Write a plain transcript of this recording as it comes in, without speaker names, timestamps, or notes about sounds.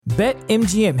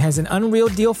BetMGM has an unreal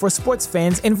deal for sports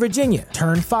fans in Virginia.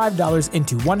 Turn $5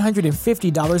 into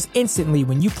 $150 instantly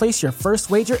when you place your first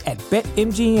wager at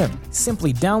BetMGM.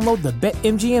 Simply download the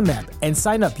BetMGM app and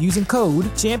sign up using code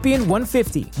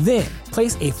Champion150. Then,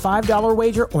 place a $5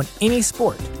 wager on any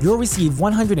sport. You'll receive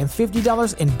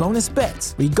 $150 in bonus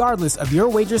bets, regardless of your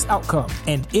wager's outcome.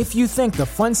 And if you think the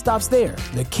fun stops there,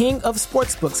 the King of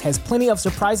Sportsbooks has plenty of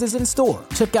surprises in store.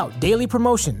 Check out daily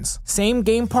promotions,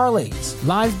 same-game parlays,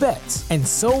 live bets, and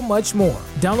so much more.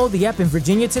 Download the app in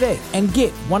Virginia today and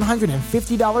get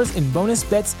 $150 in bonus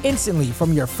bets instantly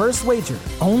from your first wager.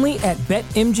 Only at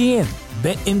BetMGM.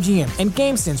 BetMGM and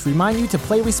GameSense remind you to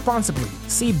play responsibly.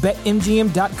 See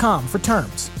BetMGM.com for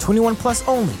terms. 21 plus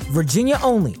only. Virginia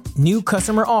only. New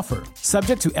customer offer.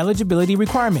 Subject to eligibility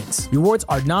requirements. Rewards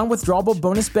are non-withdrawable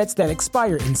bonus bets that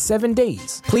expire in 7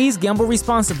 days. Please gamble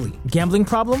responsibly. Gambling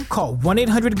problem? Call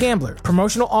 1-800-GAMBLER.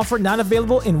 Promotional offer not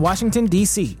available in Washington,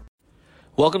 D.C.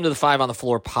 Welcome to the Five on the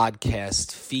Floor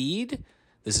podcast feed.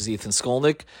 This is Ethan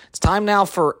Skolnick. It's time now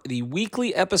for the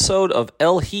weekly episode of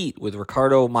El Heat with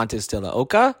Ricardo Montes de la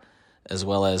Oca, as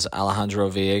well as Alejandro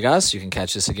Villegas. You can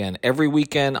catch this again every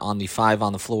weekend on the Five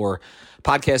on the Floor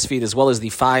podcast feed, as well as the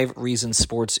 5 Reasons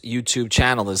Sports YouTube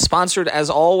channel. It's sponsored,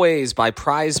 as always, by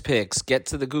Prize Picks. Get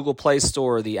to the Google Play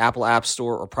Store, the Apple App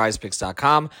Store, or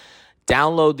prizepicks.com.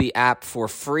 Download the app for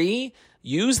free.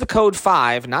 Use the code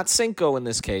 5, not Cinco in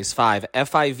this case, 5,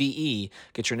 F-I-V-E.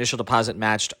 Get your initial deposit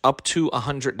matched up to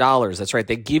 $100. That's right,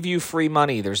 they give you free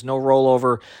money. There's no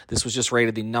rollover. This was just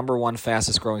rated the #1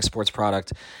 fastest growing sports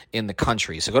product in the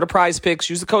country. So go to Prize Picks,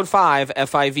 use the code 5,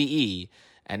 F-I-V-E.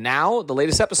 And now, the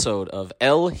latest episode of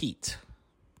El Heat.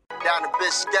 Down to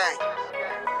Biscayne.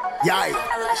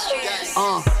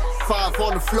 Yikes. 5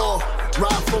 on the floor,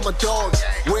 ride for my dogs.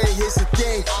 Where here's the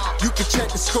thing, you can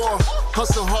check the score.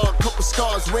 Hustle hard, couple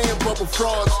scars, wearing bubble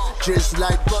frogs. Just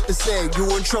like Butler said,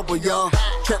 you in trouble, y'all.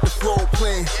 Kept the flow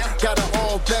playing, got it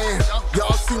all banned.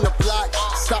 Y'all seen the block,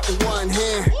 stop with one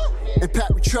hand. And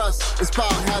Pat we trust, it's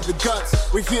power, have the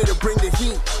guts. We're here to bring the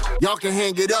heat, y'all can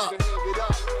hang it up.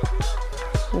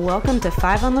 Welcome to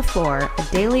 5 on the Floor, a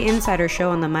daily insider show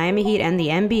on the Miami Heat and the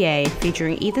NBA,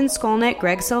 featuring Ethan Skolnick,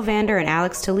 Greg Sylvander, and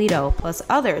Alex Toledo, plus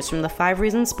others from the 5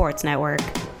 Reasons Sports Network.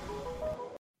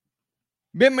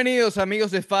 Bienvenidos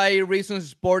amigos de 5 Reasons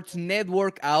Sports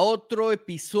Network a otro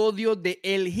episodio de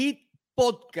El Heat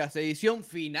Podcast, edición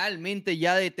finalmente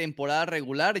ya de temporada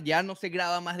regular. Ya no se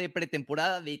graba más de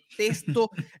pretemporada, detesto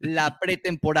la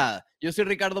pretemporada. Yo soy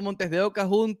Ricardo Montes de Oca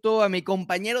junto a mi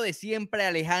compañero de siempre,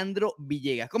 Alejandro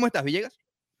Villegas. ¿Cómo estás, Villegas?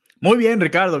 Muy bien,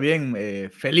 Ricardo, bien.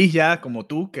 Feliz ya, como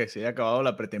tú, que se haya acabado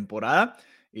la pretemporada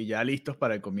y ya listos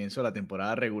para el comienzo de la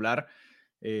temporada regular.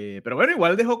 Pero bueno,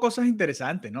 igual dejó cosas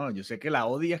interesantes, ¿no? Yo sé que la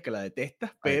odias, que la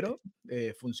detestas, pero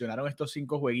funcionaron estos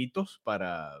 5 jueguitos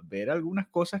para ver algunas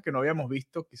cosas que no habíamos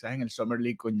visto, quizás en el Summer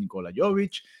League con Nikola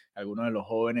Jovic, algunos de los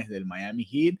jóvenes del Miami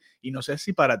Heat, y no sé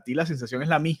si para ti la sensación es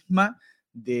la misma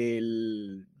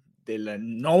del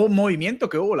no movimiento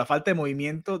que hubo, la falta de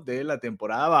movimiento de la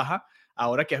temporada baja,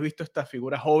 ahora que has visto estas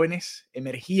figuras jóvenes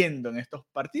emergiendo en estos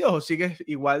partidos, ¿o sigues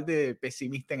igual de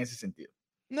pesimista en ese sentido?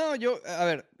 No, a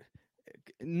ver,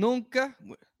 nunca,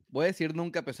 voy a decir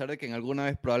nunca a pesar de que en alguna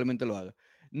vez probablemente lo haga,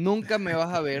 nunca me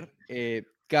vas a ver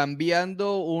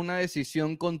cambiando una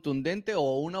decisión contundente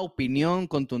o una opinión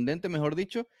contundente, mejor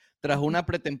dicho, tras una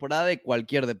pretemporada de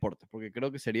cualquier deporte, porque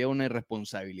creo que sería una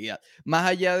irresponsabilidad. Más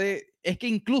allá es que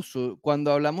incluso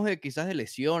cuando hablamos de quizás de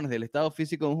lesiones, del estado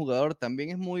físico de un jugador,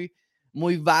 también es muy,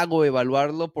 muy vago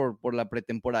evaluarlo por la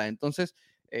pretemporada. Entonces,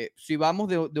 si vamos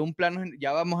de un plano,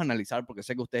 ya vamos a analizar, porque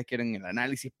sé que ustedes quieren el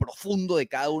análisis profundo de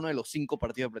cada uno de los 5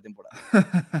 partidos de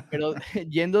pretemporada. Pero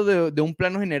yendo de un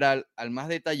plano general al más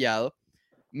detallado,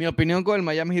 mi opinión con el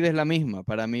Miami Heat es la misma.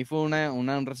 Para mí fue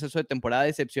un receso de temporada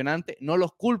decepcionante. No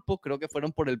los culpo, creo que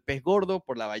fueron por el pez gordo,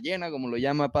 por la ballena, como lo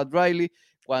llama Pat Riley,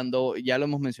 cuando, ya lo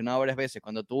hemos mencionado varias veces,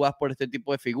 cuando tú vas por este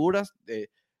tipo de figuras,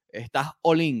 estás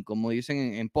all in, como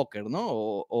dicen en póker, ¿no?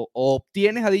 O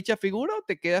obtienes a dicha figura o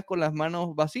te quedas con las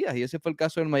manos vacías. Y ese fue el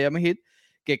caso del Miami Heat,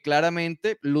 que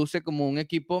claramente luce como un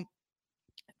equipo,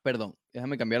 perdón,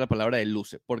 déjame cambiar la palabra de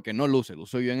luce, porque no luce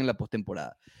bien en la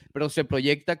postemporada, pero se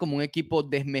proyecta como un equipo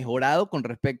desmejorado con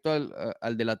respecto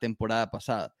al de la temporada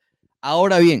pasada.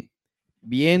 Ahora bien,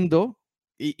 viendo,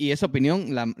 y esa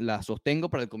opinión la sostengo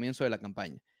para el comienzo de la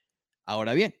campaña.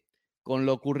 Ahora bien, con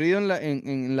lo ocurrido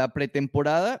en la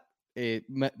pretemporada,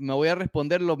 me voy a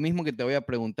responder lo mismo que te voy a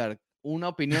preguntar. Una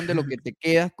opinión de lo que te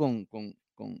quedas con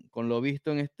lo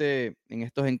visto en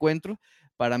estos encuentros.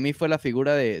 Para mí fue la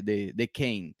figura de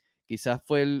Cain. Quizás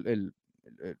fue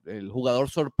el jugador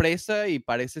sorpresa y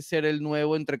parece ser el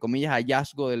nuevo, entre comillas,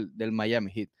 hallazgo del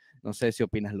Miami Heat. No sé si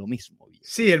opinas lo mismo.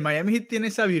 Sí, el Miami Heat tiene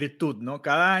esa virtud, ¿no?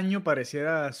 Cada año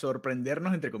pareciera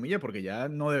sorprendernos, entre comillas, porque ya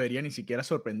no debería ni siquiera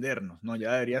sorprendernos, ¿no?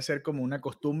 Ya debería ser como una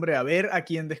costumbre a ver a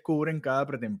quién descubren cada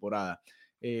pretemporada.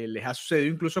 Les ha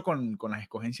sucedido incluso con las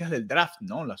escogencias del draft,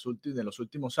 ¿no? De los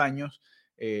últimos años,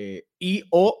 y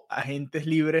o agentes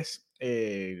libres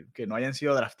que no hayan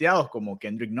sido drafteados, como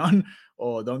Kendrick Nunn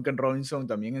o Duncan Robinson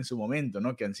también en su momento,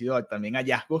 ¿no? Que han sido también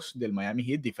hallazgos del Miami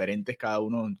Heat, diferentes cada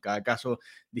uno, en cada caso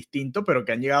distinto, pero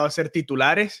que han llegado a ser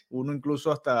titulares. Uno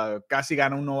incluso hasta casi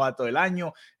gana un novato del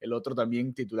año, el otro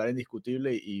también titular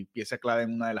indiscutible y pieza clave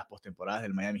en una de las postemporadas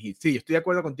del Miami Heat. Sí, yo estoy de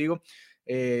acuerdo contigo.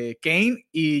 Cain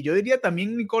y yo diría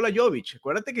también Nikola Jovic.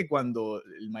 Acuérdate que cuando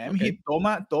el Miami Heat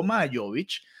toma a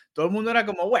Jovic, todo el mundo era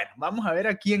como, bueno, vamos a ver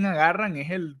a quién agarran. Es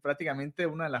prácticamente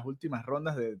una de las últimas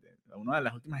rondas, una de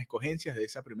las últimas escogencias de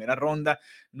esa primera ronda.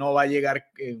 No va a llegar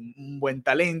un buen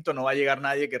talento, no va a llegar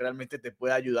nadie que realmente te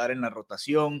pueda ayudar en la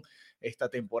rotación esta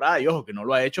temporada. Y ojo, que no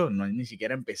lo ha hecho, no ha ni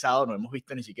siquiera empezado, no hemos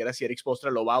visto ni siquiera si Eric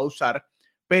Spoelstra lo va a usar,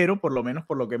 pero por lo menos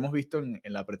por lo que hemos visto en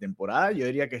la pretemporada, yo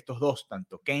diría que estos dos,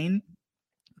 tanto Cain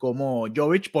como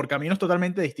Jovic, por caminos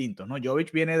totalmente distintos, ¿no?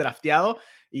 Jovic viene drafteado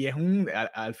y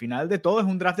al final de todo es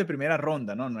un draft de primera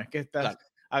ronda, ¿no? No es que estás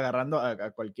agarrando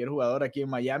a cualquier jugador aquí en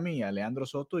Miami, a Leandro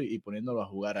Soto y poniéndolo a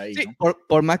jugar ahí, sí, ¿no?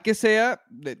 por más que sea,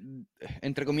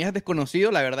 entre comillas, desconocido,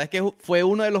 la verdad es que fue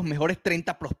uno de los mejores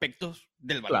 30 prospectos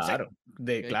del baloncesto.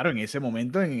 Claro, en ese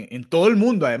momento, en todo el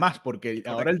mundo además, porque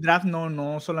Correcto. ahora el draft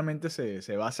no solamente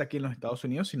se basa aquí en los Estados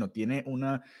Unidos, sino tiene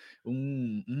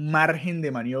un margen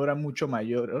de maniobra mucho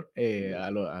mayor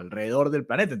alrededor del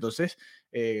planeta. Entonces,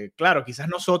 claro, quizás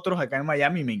nosotros acá en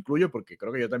Miami, me incluyo porque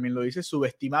creo que yo también lo hice,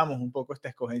 subestimamos un poco esta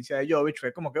escogencia de Jovic.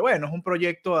 Fue como que, bueno, es un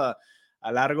proyecto a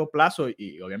largo plazo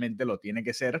y obviamente lo tiene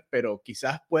que ser, pero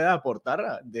quizás pueda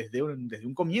aportar desde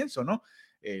un comienzo, ¿no?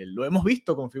 Lo hemos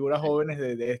visto con figuras jóvenes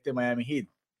de este Miami Heat.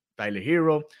 Tyler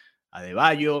Hero,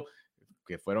 Adebayo,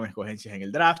 que fueron escogencias en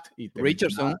el draft. Y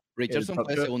Richardson fue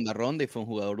de segunda ronda y fue un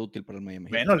jugador útil para el Miami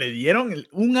Heat. Bueno,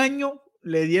 un año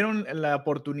le dieron la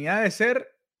oportunidad de ser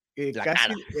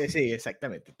casi... sí,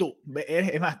 exactamente.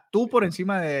 Es más, tú por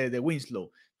encima de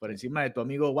Winslow, por encima de tu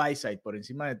amigo Whiteside, por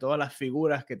encima de todas las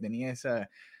figuras que tenía esa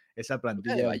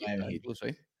plantilla de Miami Heat.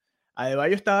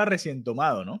 Adebayo estaba recién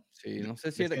tomado, ¿no? Sí, no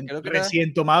sé si creo que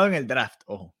recién tomado en el draft,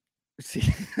 ojo. Sí,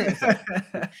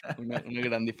 una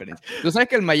gran diferencia. Tú sabes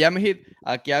que el Miami Heat,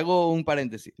 aquí hago un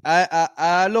paréntesis,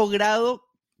 ha logrado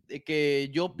que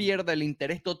yo pierda el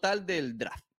interés total del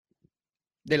draft,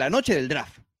 de la noche del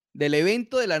draft, del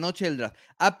evento de la noche del draft.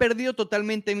 Ha perdido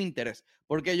totalmente mi interés,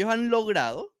 porque ellos han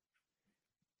logrado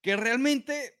que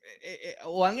realmente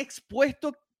o han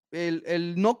expuesto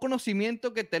el no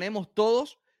conocimiento que tenemos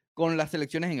todos con las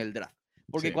selecciones en el draft.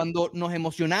 Porque cuando nos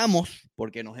emocionamos,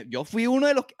 porque yo fui uno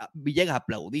de los que Villegas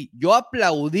aplaudí. Yo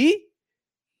aplaudí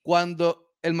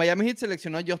cuando el Miami Heat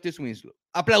seleccionó a Justice Winslow.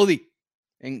 Aplaudí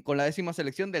con la 10ª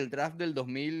selección del draft del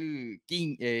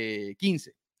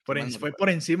 2015. Fue por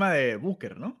encima de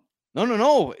Booker, ¿no?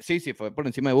 No. Sí, fue por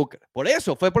encima de Booker. Por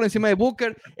eso, fue por encima de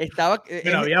Booker.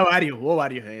 Pero hubo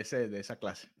varios de esa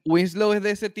clase. Winslow es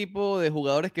de ese tipo de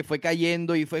jugadores que fue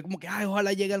cayendo y fue como que,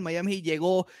 ojalá llegue al Miami y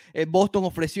llegó. Boston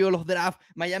ofreció los drafts.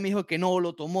 Miami dijo que no,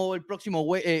 lo tomó. El próximo,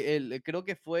 creo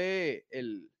que fue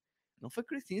 ¿no fue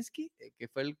Krasinski? Que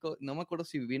fue no me acuerdo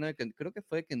si vino creo que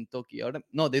fue de Kentucky.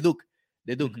 No, de Duke.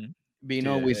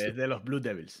 Vino Winslow. Es de los Blue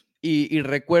Devils. Y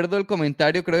recuerdo el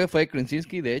comentario, creo que fue de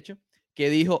Krasinski, de hecho, que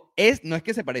dijo, no es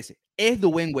que se parece, es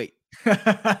Dwayne Wade.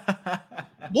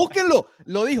 Búsquenlo,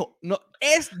 lo dijo, no,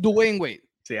 es Dwayne Wade.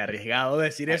 Sí, arriesgado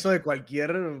decir eso de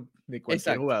cualquier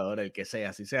jugador, el que sea,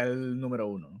 así sea el número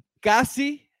 1, ¿no?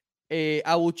 Casi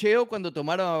abucheo cuando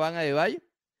tomaron a Van Adebayo.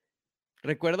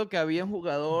 Recuerdo que había un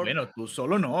jugador... Bueno, tú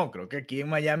solo no, creo que aquí en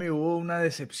Miami hubo una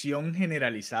decepción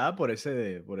generalizada por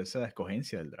esa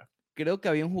escogencia del draft. Creo que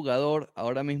había un jugador,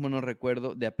 ahora mismo no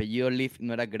recuerdo, de apellido Leaf,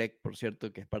 no era Greg, por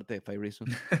cierto, que es parte de Five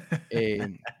Reasons.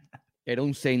 Era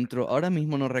un centro, ahora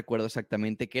mismo no recuerdo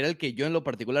exactamente, que era el que yo en lo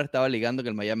particular estaba ligando que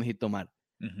el Miami Heat tomara.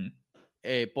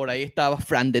 Por ahí estaba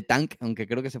Fran de Tank, aunque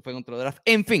creo que se fue en otro draft.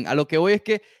 En fin, a lo que voy es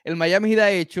que el Miami Heat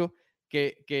ha hecho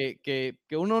que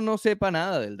uno no sepa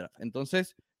nada del draft.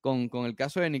 Entonces, con el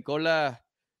caso de Nikola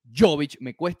Jovic,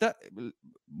 me cuesta,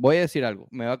 voy a decir algo,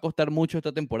 me va a costar mucho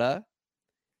esta temporada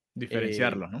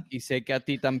diferenciarlo, ¿no? Y sé que a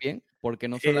ti también, porque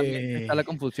no solamente está la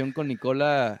confusión con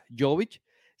Nikola Jovic,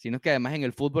 sino que además en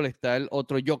el fútbol está el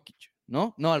otro Jokic,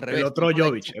 ¿no? No, al revés. El otro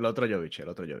Jovic.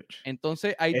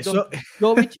 Entonces hay dos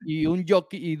Jovic y un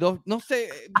Jokic y dos, no sé,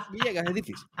 Villegas, es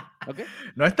difícil. ¿Okay?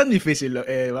 No es tan difícil.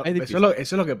 Es difícil. Eso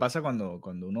es lo que pasa cuando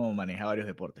uno maneja varios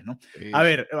deportes, ¿no? Sí. A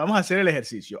ver, vamos a hacer el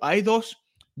ejercicio. Hay dos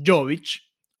Jovic,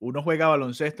 uno juega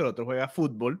baloncesto, el otro juega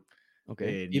fútbol.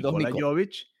 Okay. Nikola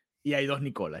Jovic, y hay dos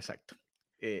Nikola, exacto.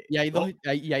 Y hay dos,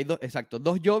 exacto,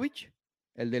 dos Jovic,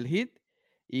 el del Heat,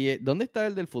 y ¿dónde está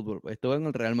el del fútbol? Estuvo en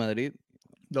el Real Madrid.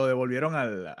 Lo devolvieron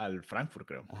al Frankfurt,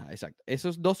 creo. Ajá, exacto.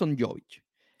 Esos dos son Jovic.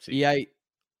 Sí. Y hay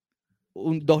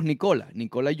dos Nikola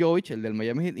Jovic, el del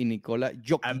Miami Heat, y Nikola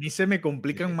Jokic. A mí se me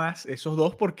complican más esos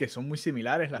dos porque son muy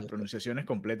similares las pronunciaciones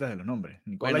completas de los nombres.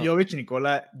 Nikola Jovic y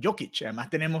Nikola Jokic. Además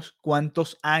tenemos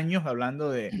cuántos años hablando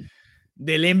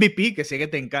del MVP, que sé que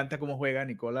te encanta cómo juega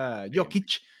Nikola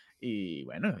Jokic. Y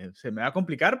bueno, se me va a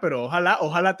complicar, pero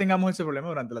ojalá tengamos ese problema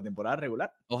durante la temporada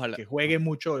regular. Ojalá. Que juegue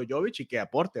mucho Jovic y que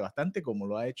aporte bastante como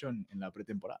lo ha hecho en la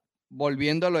pretemporada.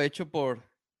 Volviendo a lo hecho por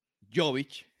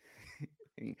Jovic.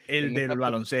 El del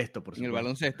baloncesto, por supuesto. En el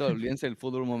baloncesto, olvídense del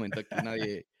fútbol un momento. Aquí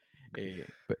nadie...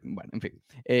 bueno, en fin.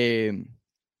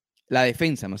 La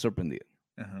defensa me ha sorprendido.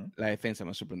 Uh-huh. La defensa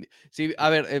me ha sorprendido. Sí, a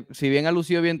ver, si bien ha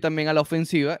lucido bien también a la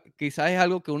ofensiva, quizás es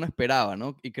algo que uno esperaba,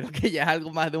 ¿no? Y creo que ya es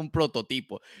algo más de un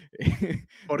prototipo.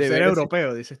 Por ser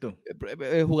europeo, dices tú.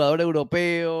 Jugador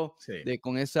europeo, sí.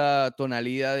 Con esa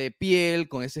tonalidad de piel,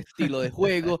 con ese estilo de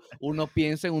juego, uno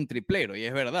piensa en un triplero, y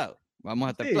es verdad. Vamos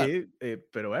a estar claros.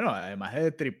 Pero bueno, además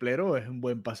de triplero, es un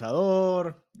buen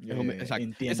pasador,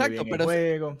 entiende bien el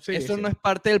juego. Eso no es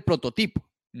parte del prototipo.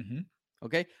 Uh-huh.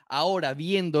 ¿Okay? Ahora,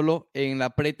 viéndolo en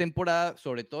la pretemporada,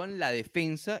 sobre todo en la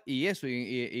defensa y eso,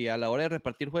 y a la hora de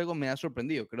repartir juegos, me ha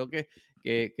sorprendido. Creo que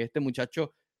este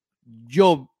muchacho,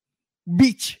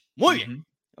 Jovic, muy bien.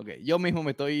 Okay, yo mismo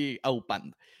me estoy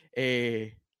aupando.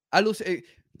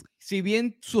 Si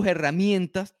bien sus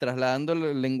herramientas, trasladando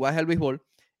el lenguaje al béisbol,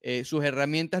 sus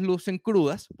herramientas lucen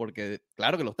crudas, porque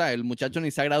claro que lo está, el muchacho ni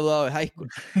se ha graduado de high school.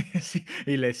 Sí,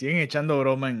 y le siguen echando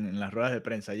broma en las ruedas de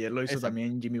prensa. Ayer lo hizo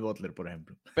también Jimmy Butler, por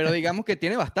ejemplo. Pero digamos que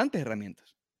tiene bastantes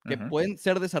herramientas que pueden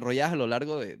ser desarrolladas a lo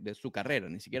largo de su carrera,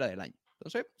 ni siquiera del año.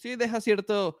 Entonces, sí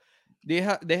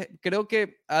creo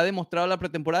que ha demostrado la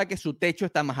pretemporada que su techo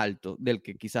está más alto del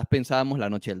que quizás pensábamos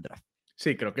la noche del draft.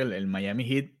 Sí, creo que el Miami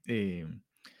Heat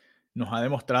nos ha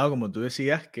demostrado, como tú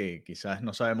decías, que quizás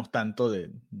no sabemos tanto de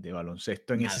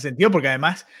baloncesto en ese sentido, porque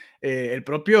además el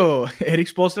propio Eric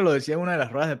Spoelstra lo decía en una de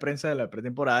las ruedas de prensa de la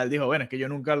pretemporada. Él dijo, bueno, es que yo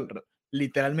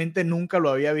literalmente nunca lo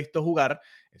había visto jugar.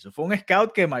 Eso fue un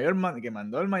scout que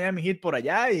mandó el Miami Heat por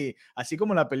allá, y así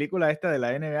como la película esta de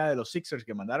la NBA de los Sixers,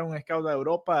 que mandaron un scout a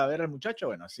Europa a ver al muchacho,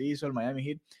 bueno, así hizo el Miami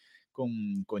Heat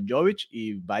con Jovic,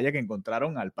 y vaya que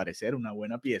encontraron al parecer una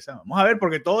buena pieza. Vamos a ver,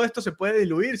 porque todo esto se puede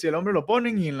diluir si el hombre lo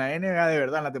ponen y en la NBA de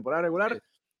verdad, en la temporada regular,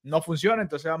 no funciona.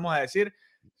 Entonces vamos a decir,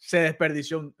 se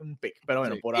desperdició un pick. Pero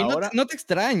bueno, por ahora... No te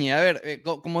extrañe, a ver,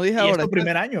 como dije ahora... Es tu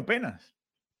primer año apenas.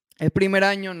 Es primer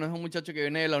año, no es un muchacho que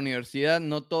viene de la universidad,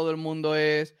 no todo el mundo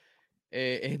es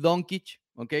Doncic,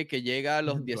 ¿okay? Que llega a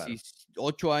los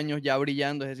 18 años ya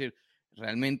brillando, es decir...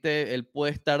 Realmente él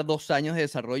puede estar 2 años de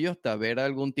desarrollo hasta ver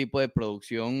algún tipo de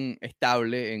producción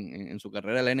estable en su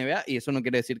carrera de la NBA, y eso no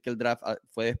quiere decir que el draft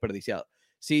fue desperdiciado.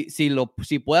 Si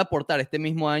puede aportar este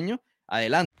mismo año,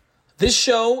 adelante. This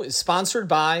show is sponsored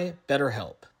by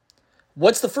BetterHelp.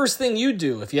 What's the first thing you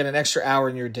do if you had an extra hour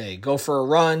in your day? Go for a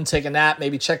run, take a nap,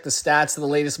 maybe check the stats of the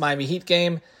latest Miami Heat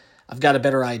game? I've got a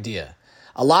better idea.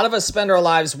 A lot of us spend our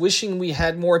lives wishing we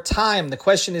had more time. The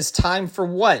question is, time for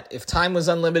what? If time was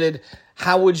unlimited,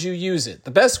 how would you use it?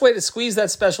 The best way to squeeze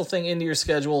that special thing into your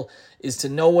schedule is to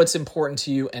know what's important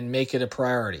to you and make it a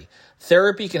priority.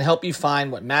 Therapy can help you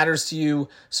find what matters to you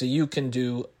so you can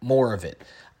do more of it.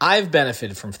 I've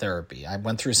benefited from therapy. I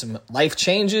went through some life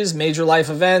changes, major life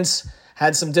events,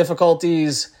 had some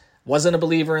difficulties, wasn't a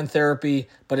believer in therapy,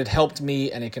 but it helped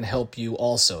me and it can help you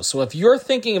also. So if you're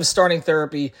thinking of starting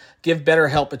therapy, give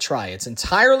BetterHelp a try. It's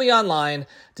entirely online,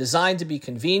 designed to be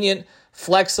convenient,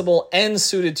 flexible, and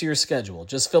suited to your schedule.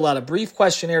 Just fill out a brief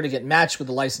questionnaire to get matched with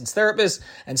a licensed therapist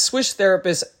and switch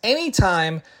therapists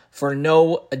anytime for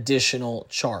no additional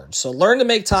charge. So learn to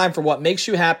make time for what makes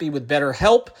you happy with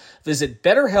BetterHelp. Visit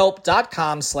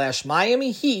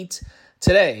BetterHelp.com/Miami Heat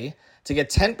today to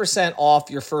get 10% off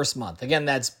your first month. Again,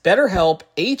 that's BetterHelp,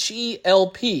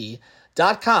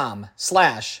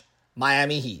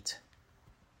 HELP.com/Miami Heat.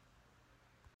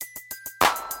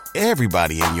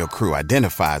 Everybody in your crew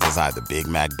identifies as either Big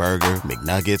Mac Burger,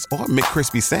 McNuggets, or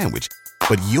McCrispy Sandwich.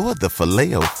 But you're the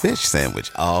Filet-O-Fish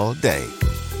Sandwich all day.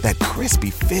 That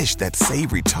crispy fish, that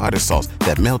savory tartar sauce,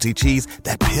 that melty cheese,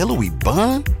 that pillowy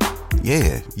bun.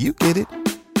 Yeah, you get it.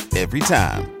 every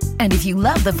time. And if you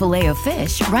love the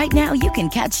Filet-O-Fish, right now you can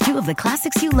catch 2 of the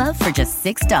classics you love for just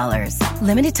 $6.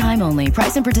 Limited time only.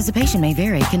 Price and participation may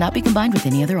vary. Cannot be combined with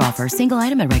any other offer. Single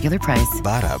item at regular price.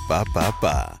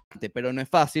 Ba-da-ba-ba-ba. Pero no es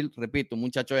fácil, repito, un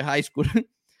muchacho de high school,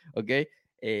 ¿ok?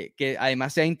 Que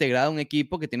además se ha integrado a un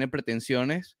equipo que tiene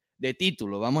pretensiones de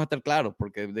título, vamos a estar claros,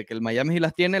 porque de que el Miami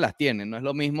las tiene. No es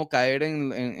lo mismo caer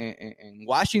en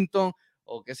Washington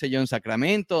o qué sé yo, en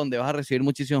Sacramento, donde vas a recibir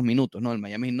muchísimos minutos, no, el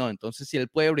Miami no. Entonces, si él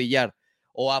puede brillar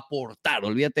o aportar,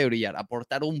 olvídate de brillar,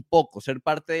 aportar un poco, ser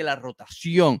parte de la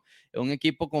rotación en un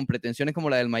equipo con pretensiones como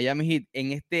la del Miami Heat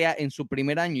en su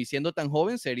primer año y siendo tan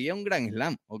joven, sería un gran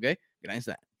slam, ¿ok? Gran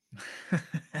slam.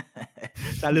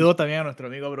 Saludos también a nuestro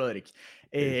amigo Broderick,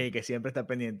 que siempre está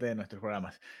pendiente de nuestros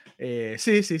programas.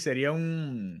 Sí, sería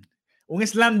un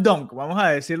slam dunk, vamos a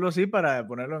decirlo así para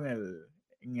ponerlo en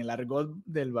el argot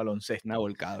del baloncesto. Una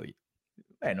volcada.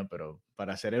 Bueno, pero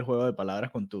para hacer el juego de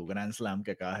palabras con tu Grand Slam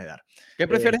que acabas de dar. ¿Qué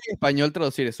prefieres en español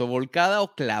traducir eso? ¿Volcada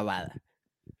o clavada?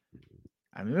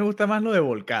 A mí me gusta más lo de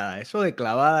volcada. Eso de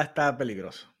clavada está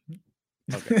peligroso.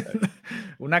 Okay.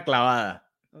 Una clavada.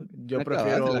 Yo una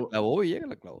prefiero... Clavada, ¿la clavó y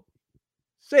la clavó?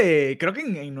 Sí, creo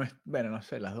que bueno, no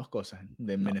sé, las dos cosas.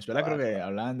 En Venezuela creo que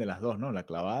hablaban de las dos, ¿no? La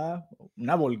clavada,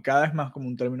 una volcada es más como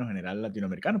un término general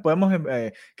latinoamericano. Podemos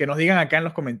que nos digan acá en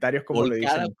los comentarios cómo le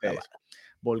dicen ustedes.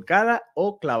 Volcada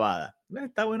o clavada.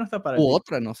 Está bueno hasta para u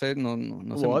otra, no sé,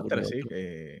 no sé. Otra, sí.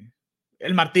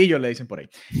 El martillo le dicen por ahí.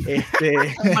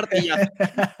 El martillazo.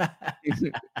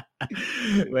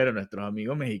 Bueno, nuestros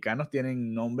amigos mexicanos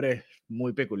tienen nombres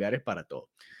muy peculiares para todo.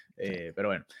 Pero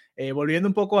bueno, volviendo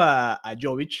un poco a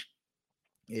Jovic,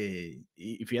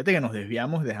 y fíjate que nos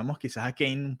desviamos, dejamos quizás a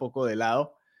Cain un poco de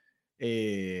lado,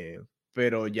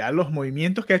 pero ya los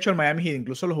movimientos que ha hecho el Miami Heat,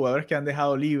 incluso los jugadores que han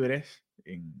dejado libres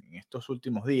en estos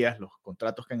últimos días, los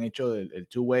contratos que han hecho el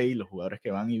two-way, los jugadores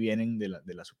que van y vienen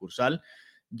de la sucursal,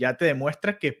 ya te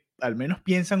demuestra que al menos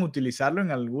piensan utilizarlo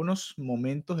en algunos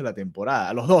momentos de la temporada.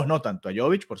 A los dos, no tanto a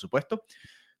Jovic, por supuesto,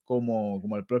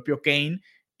 como el propio Cain.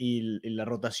 Y la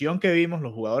rotación que vimos,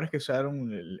 los jugadores que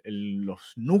usaron,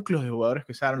 los núcleos de jugadores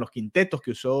que usaron, los quintetos que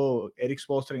usó Eric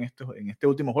Spoelstra en este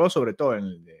último juego, sobre todo en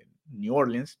el de New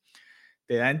Orleans,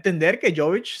 te da a entender que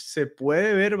Jovic se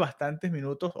puede ver bastantes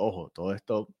minutos. Ojo, todo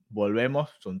esto, volvemos,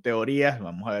 son teorías,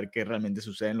 vamos a ver qué realmente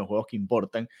sucede en los juegos que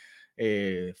importan.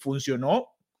 Funcionó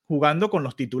jugando con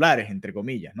los titulares, entre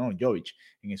comillas, ¿no? Jovic,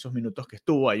 en esos minutos que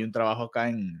estuvo, hay un trabajo acá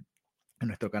en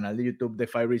nuestro canal de YouTube de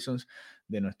 5 Reasons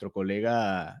de nuestro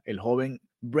colega, el joven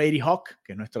Brady Hawk,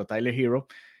 que es nuestro Tyler Hero,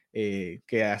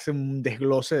 que hace un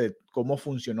desglose de cómo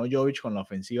funcionó Jovic con la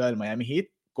ofensiva del Miami Heat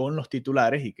con los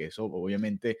titulares y que eso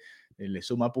obviamente le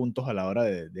suma puntos a la hora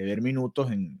de ver minutos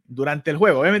durante el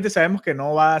juego. Obviamente sabemos que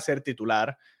no va a ser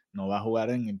titular, no va a jugar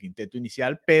en el quinteto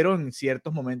inicial, pero en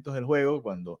ciertos momentos del juego,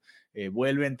 cuando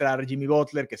vuelve a entrar Jimmy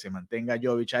Butler, que se mantenga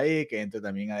Jovic ahí, que entre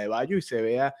también Adebayo y se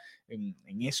vea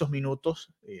en esos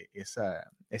minutos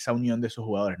esa unión de esos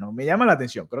jugadores, ¿no? Me llama la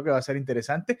atención, creo que va a ser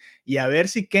interesante y a ver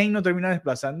si Cain no termina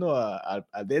desplazando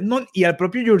a Desmond y al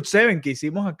propio Jurseven, que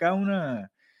hicimos acá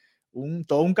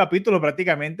todo un capítulo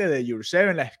prácticamente de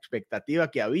Jurseven, la expectativa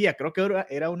que había, creo que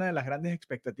era una de las grandes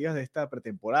expectativas de esta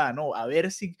pretemporada, ¿no? A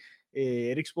ver si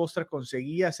Eric Spoelstra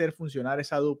conseguía hacer funcionar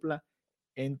esa dupla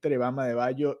entre Bam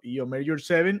Adebayo y Omer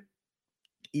Jurseven,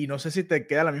 y no sé si te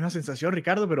queda la misma sensación,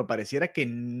 Ricardo, pero pareciera que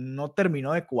no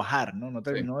terminó de cuajar, no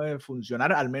terminó de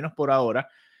funcionar, al menos por ahora,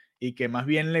 y que más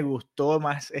bien le gustó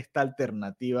más esta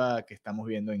alternativa que estamos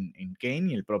viendo en Cain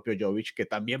y el propio Jovic, que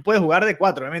también puede jugar de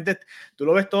 4. Obviamente tú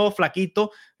lo ves todo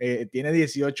flaquito, tiene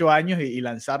 18 años y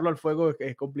lanzarlo al fuego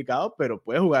es complicado, pero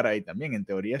puede jugar ahí también, en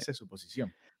teoría esa es su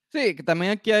posición. Sí, que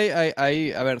también aquí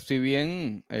hay a ver, si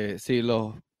bien si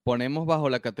los ponemos bajo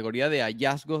la categoría de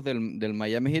hallazgos del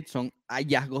Miami Heat, son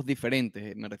hallazgos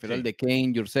diferentes. Me refiero al de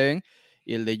Cain, Jurseven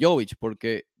y el de Jovic,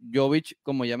 porque Jovic,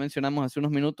 como ya mencionamos hace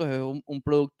unos minutos, es un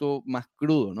producto más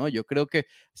crudo, ¿no? Yo creo que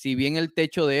si bien el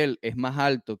techo de él es más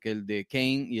alto que el de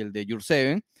Cain y el de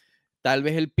Jurseven, tal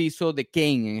vez el piso de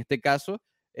Cain en este caso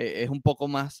es un poco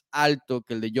más alto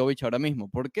que el de Jovic ahora mismo,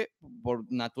 porque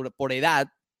por edad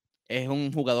es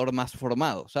un jugador más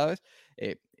formado, ¿sabes?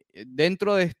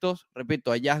 Dentro de estos,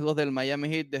 repito, hallazgos del Miami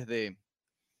Heat desde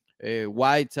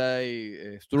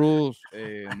Whiteside, Strus,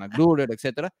 McGruder,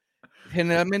 etcétera,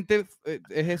 generalmente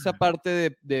es esa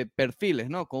parte de perfiles,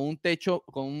 ¿no? Con un techo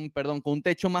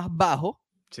más bajo,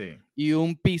 sí, y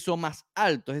un piso más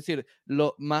alto. Es decir,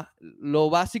 lo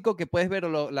básico que puedes ver,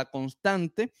 la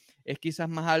constante, es quizás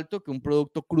más alto que un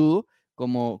producto crudo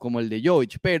como el de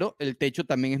Jovic, pero el techo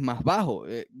también es más bajo.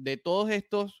 De todos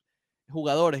estos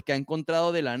jugadores que ha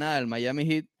encontrado de la nada el Miami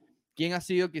Heat, ¿quién ha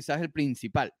sido quizás el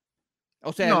principal?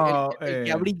 O sea, No, el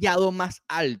que ha brillado más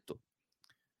alto.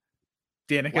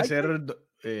 tienes que ser,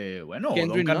 bueno,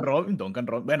 Kendrick Nunn. Duncan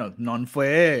Robinson. Bueno, Nunn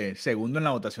fue segundo en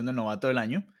la votación de novato del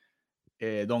año.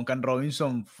 Duncan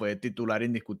Robinson fue titular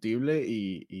indiscutible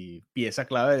y pieza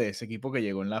clave de ese equipo que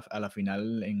llegó a la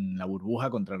final en la burbuja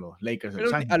contra los Lakers de Pero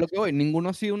Los a Ángeles. lo que voy, ninguno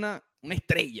ha sido una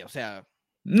estrella, o sea.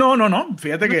 No.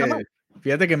 Fíjate No está mal.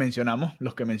 que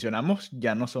los que mencionamos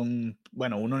ya no son,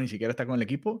 bueno, uno ni siquiera está con el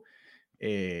equipo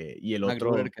y el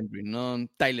otro. McGruder, Kendrick Nunn,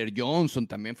 Tyler Johnson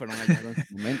también fueron hallazgos en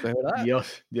su momento, es verdad.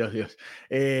 Dios.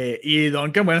 Y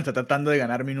Duncan, bueno, está tratando de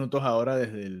ganar minutos ahora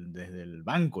desde el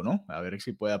banco, ¿no? A ver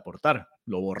si puede aportar.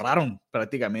 Lo borraron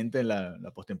prácticamente en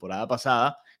la postemporada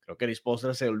pasada. Creo que Eric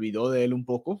Spoelstra se olvidó de él un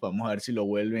poco. Vamos a ver si lo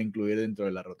vuelve a incluir dentro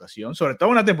de la rotación. Sobre todo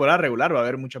en una temporada regular va a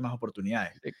haber muchas más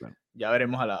oportunidades. Sí, claro. Ya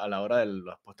veremos a la hora de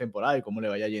la postemporada y cómo le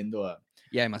vaya yendo a...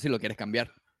 Y además si lo quieres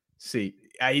cambiar. Sí,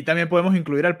 ahí también podemos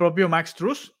incluir al propio Max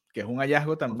Strus, que es un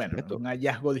hallazgo también, supuesto. un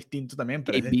hallazgo distinto también,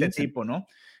 pero Gabe es de este Vincent. tipo, ¿no?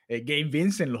 Gabe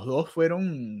Vincent, los dos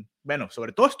fueron, bueno,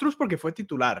 sobre todo Strus porque fue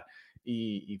titular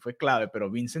y fue clave, pero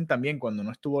Vincent también cuando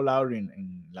no estuvo Lowry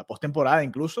en la postemporada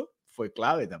incluso, fue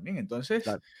clave también. Entonces,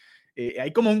 Claro.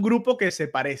 hay como un grupo que se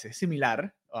parece, es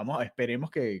similar.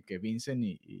 Esperemos que Vincent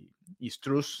y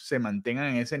Strus se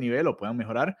mantengan en ese nivel o puedan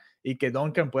mejorar y que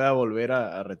Duncan pueda volver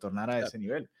a retornar a ese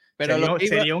nivel. Pero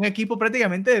Sería un equipo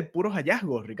prácticamente de puros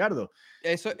hallazgos, Ricardo.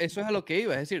 Eso es a lo que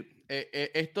iba, es decir,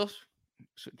 estos,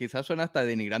 quizás suena hasta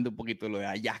denigrante un poquito lo de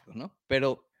hallazgos, ¿no?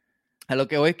 Pero a lo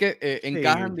que voy es que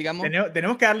encajan, digamos.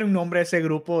 Tenemos que darle un nombre a ese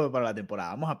grupo para la temporada.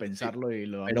 Vamos a pensarlo y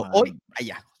lo vamos pero a dar. hoy,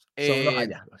 hallazgos. Son los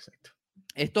hallazgos, exacto.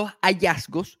 Estos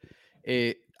hallazgos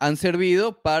han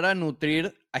servido para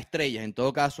nutrir a estrellas, en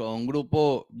todo caso, a un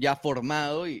grupo ya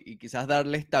formado y quizás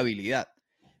darle estabilidad.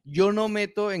 Yo no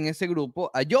meto en ese grupo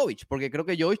a Jovic, porque creo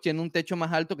que Jovic tiene un techo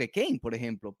más alto que Cain, por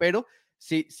ejemplo. Pero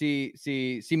si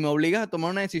me obligas a tomar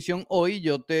una decisión hoy,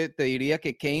 yo te diría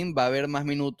que Cain va a ver más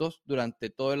minutos durante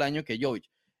todo el año que Jovic.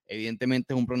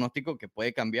 Evidentemente es un pronóstico que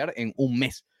puede cambiar en un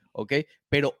mes, ¿ok?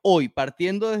 Pero hoy,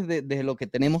 partiendo desde lo que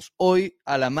tenemos hoy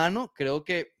a la mano, creo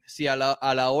que si a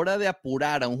la hora de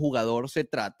apurar a un jugador se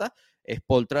trata,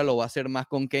 Spoelstra lo va a hacer más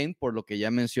con Cain por lo que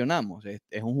ya mencionamos.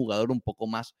 Es un jugador un poco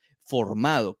más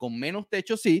formado, con menos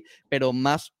techo sí, pero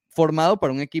más formado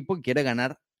para un equipo que quiere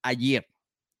ganar ayer,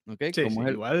 ¿ok? Sí, como sí, es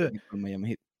el igual, Miami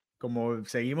Heat. como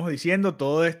seguimos diciendo,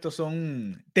 todo esto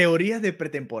son teorías de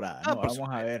pretemporada, ¿no? Por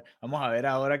Vamos a ver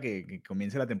ahora que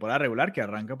comience la temporada regular, que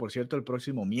arranca, por cierto, el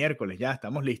próximo miércoles. Ya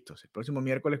estamos listos. El próximo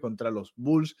miércoles contra los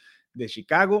Bulls de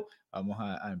Chicago. Vamos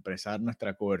a empezar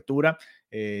nuestra cobertura.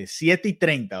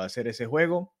 7:30 va a ser ese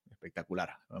juego. Espectacular.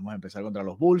 Vamos a empezar contra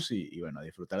los Bulls y bueno, a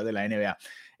disfrutar de la NBA.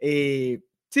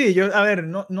 Sí, a ver,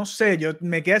 no sé,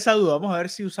 me queda esa duda. Vamos a ver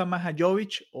si usa más a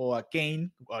Jovic o a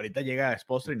Cain. Ahorita llega a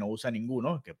Spoelstra y no usa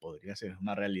ninguno, que podría ser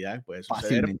una realidad, puede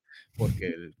suceder, Fácilmente.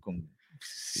 porque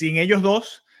sin ellos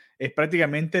dos es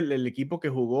prácticamente el equipo que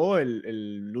jugó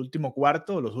el último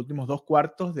cuarto, los últimos 2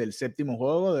 cuartos del séptimo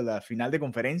juego de la final de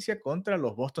conferencia contra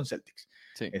los Boston Celtics.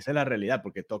 Sí. Esa es la realidad,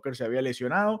 porque Tucker se había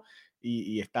lesionado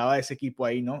y estaba ese equipo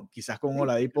ahí, ¿no? Quizás con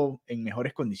Oladipo en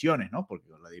mejores condiciones, ¿no?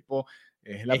 Porque Oladipo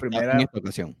es la primera... En esta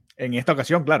ocasión. En esta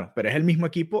ocasión, claro, pero es el mismo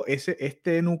equipo,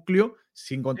 este núcleo,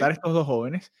 sin contar estos dos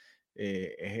jóvenes,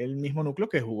 es el mismo núcleo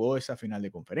que jugó esa final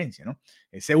de conferencia, ¿no?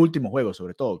 Ese último juego,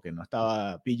 sobre todo, que no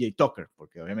estaba PJ Tucker,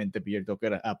 porque obviamente PJ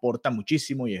Tucker aporta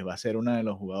muchísimo y va a ser uno de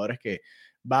los jugadores que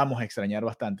vamos a extrañar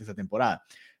bastante esta temporada.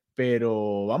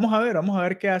 Pero vamos a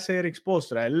ver qué hace Eric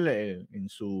Spoelstra. Él, en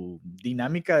su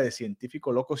dinámica de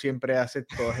científico loco, siempre hace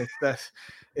todas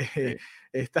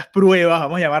estas pruebas,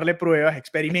 vamos a llamarle pruebas,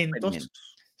 experimentos.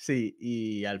 Sí,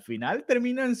 y al final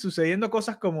terminan sucediendo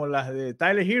cosas como las de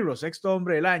Tyler Herro, sexto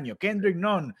hombre del año, Kendrick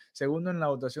Nunn, segundo en la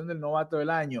votación del novato del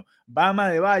año, Bam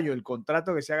Adebayo, el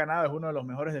contrato que se ha ganado, es uno de los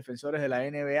mejores defensores de la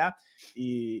NBA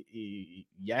y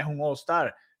ya es un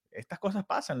All-Star. Estas cosas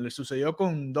pasan, le sucedió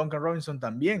con Duncan Robinson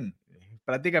también,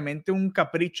 prácticamente un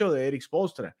capricho de Eric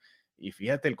Spoelstra. Y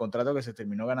fíjate el contrato que se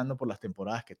terminó ganando por las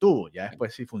temporadas que tuvo. Ya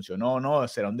después si funcionó o no,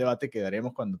 será un debate que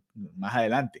daremos más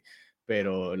adelante.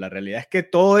 Pero la realidad es que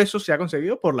todo eso se ha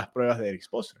conseguido por las pruebas de Eric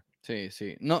Spoelstra.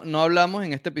 Sí. No hablamos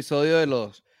en este episodio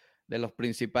de las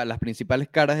principales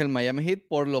caras del Miami Heat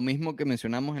por lo mismo que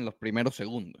mencionamos en los primeros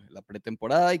segundos. La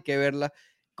pretemporada hay que verla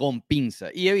con pinza.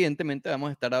 Y evidentemente vamos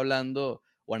a estar hablando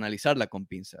o analizarla con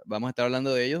pinza. Vamos a estar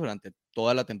hablando de ellos durante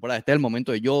toda la temporada. Este es el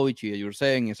momento de Jovic y de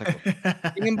Jursen y esas cosas.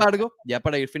 Sin embargo, ya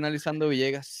para ir finalizando,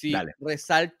 Villegas, si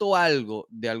resalto algo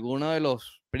de alguno de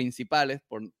los principales,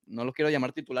 no los quiero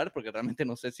llamar titulares porque realmente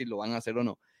no sé si lo van a hacer o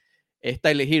no, es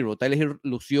Tyler Hero. Tyler Hero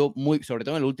lució sobre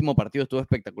todo en el último partido, estuvo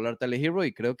espectacular Tyler Hero,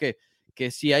 y creo que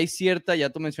si hay cierta, ya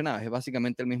tú mencionabas, es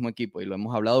básicamente el mismo equipo, y lo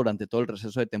hemos hablado durante todo el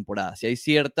receso de temporada, si hay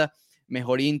cierta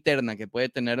mejoría interna que puede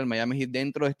tener el Miami Heat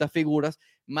dentro de estas figuras,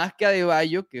 más que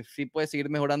Adebayo, que sí puede seguir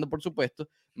mejorando, por supuesto,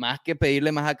 más que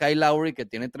pedirle más a Kyle Lowry, que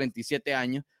tiene 37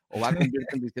 años, o va a cumplir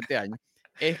 37 años,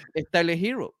 es Tyler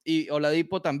Hero. Y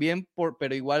Oladipo también,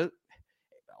 pero igual,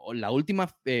 la última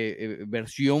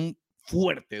versión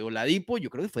fuerte de Oladipo, yo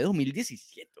creo que fue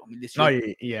 2017, 2018. No,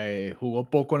 y jugó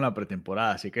poco en la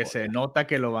pretemporada, así que se nota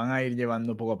que lo van a ir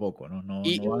llevando poco a poco, ¿no?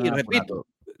 Y repito,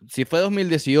 si fue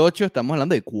 2018, estamos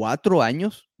hablando de 4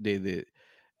 años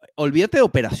olvídate de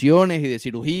operaciones y de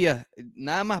cirugías,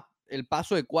 nada más el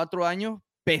paso de 4 años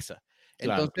pesa.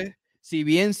 Claro. Entonces, si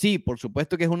bien sí, por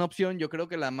supuesto que es una opción, yo creo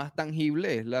que la más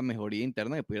tangible es la mejoría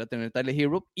interna que pudiera tener Tyler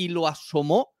Hero, y lo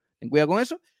asomó, ten cuidado con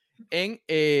eso,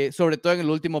 sobre todo en el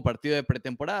último partido de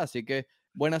pretemporada, así que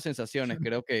buenas sensaciones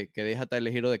creo que deja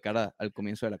Tyler Hero de cara al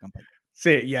comienzo de la campaña.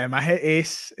 Sí, y además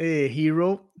es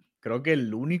Hero, creo que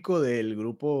el único del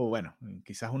grupo, bueno,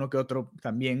 quizás uno que otro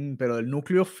también, pero del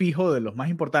núcleo fijo de los más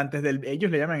importantes,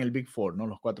 ellos le llaman el Big Four, ¿no?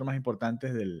 Los 4 más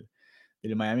importantes del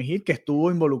Miami Heat, que estuvo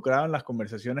involucrado en las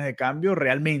conversaciones de cambio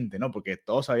realmente, ¿no? Porque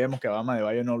todos sabíamos que a Bam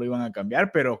Adebayo no lo iban a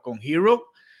cambiar, pero con Hero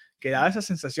quedaba esa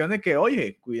sensación de que,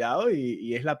 oye, cuidado,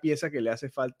 y es la pieza que le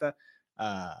hace falta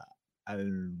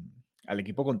al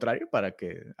equipo contrario para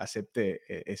que acepte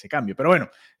ese cambio. Pero bueno,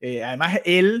 además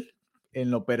él,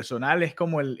 en lo personal, es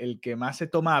como el que más se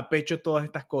toma a pecho todas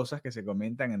estas cosas que se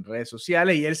comentan en redes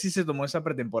sociales, y él sí se tomó esa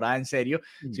pretemporada en serio.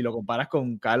 Si lo comparas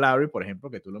con Kyle Lowry, por ejemplo,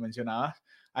 que tú lo mencionabas,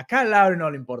 a Kyle Lowry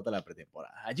no le importa la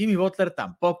pretemporada, a Jimmy Butler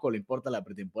tampoco le importa la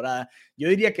pretemporada. Yo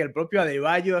diría que el propio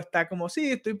Adebayo está como,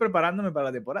 sí, estoy preparándome para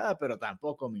la temporada, pero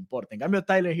tampoco me importa. En cambio,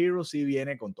 Tyler Hero sí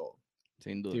viene con todo.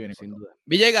 Sin duda, sí sin duda.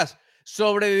 Villegas,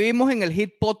 sobrevivimos en el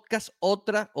Heat Podcast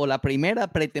la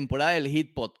primera pretemporada del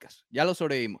Heat Podcast. Ya lo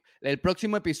sobrevivimos. El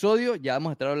próximo episodio ya vamos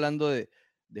a estar hablando de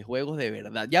juegos de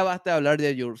verdad. Ya basta de hablar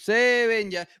de Your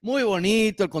Seven, ya muy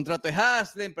bonito el contrato de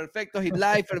Haslem, perfecto, Heat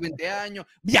Lifer, 20 años,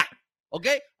 ya. ¿Ok?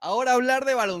 Ahora hablar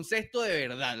de baloncesto de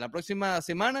verdad. La próxima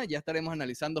semana ya estaremos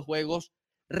analizando juegos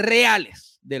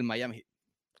reales del Miami Heat.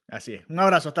 Así es. Un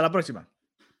abrazo. Hasta la próxima.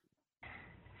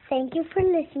 Thank you for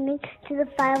listening to the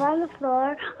Five on the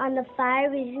Floor on the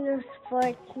Five Regional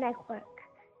Sports Network.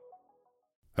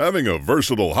 Having a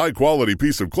versatile, high-quality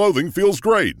piece of clothing feels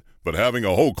great, but having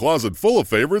a whole closet full of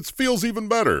favorites feels even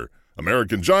better.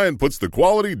 American Giant puts the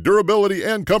quality, durability,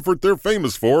 and comfort they're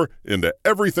famous for into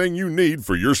everything you need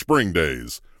for your spring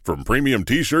days. From premium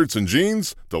t-shirts and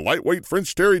jeans to lightweight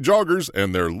French terry joggers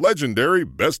and their legendary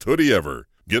best hoodie ever.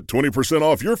 Get 20%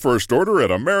 off your first order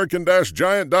at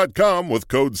american-giant.com with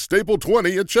code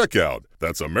STAPLE20 at checkout.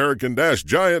 That's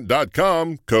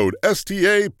american-giant.com, code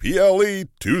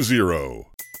STAPLE20.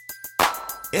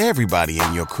 Everybody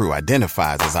in your crew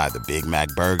identifies as either Big Mac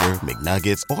Burger,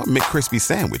 McNuggets, or McCrispy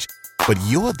Sandwich. But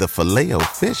you're the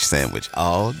Filet-O-Fish Sandwich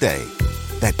all day.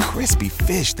 That crispy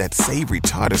fish, that savory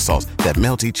tartar sauce, that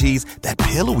melty cheese, that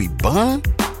pillowy bun.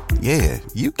 Yeah,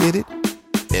 you get it.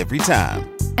 Every time.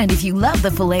 And if you love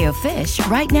the Filet-O-Fish,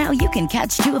 right now you can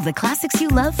catch 2 of the classics you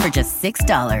love for just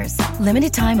 $6.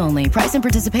 Limited time only. Price and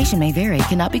participation may vary.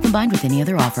 Cannot be combined with any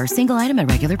other offer. Single item at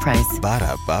regular price.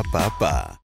 Ba-da-ba-ba-ba.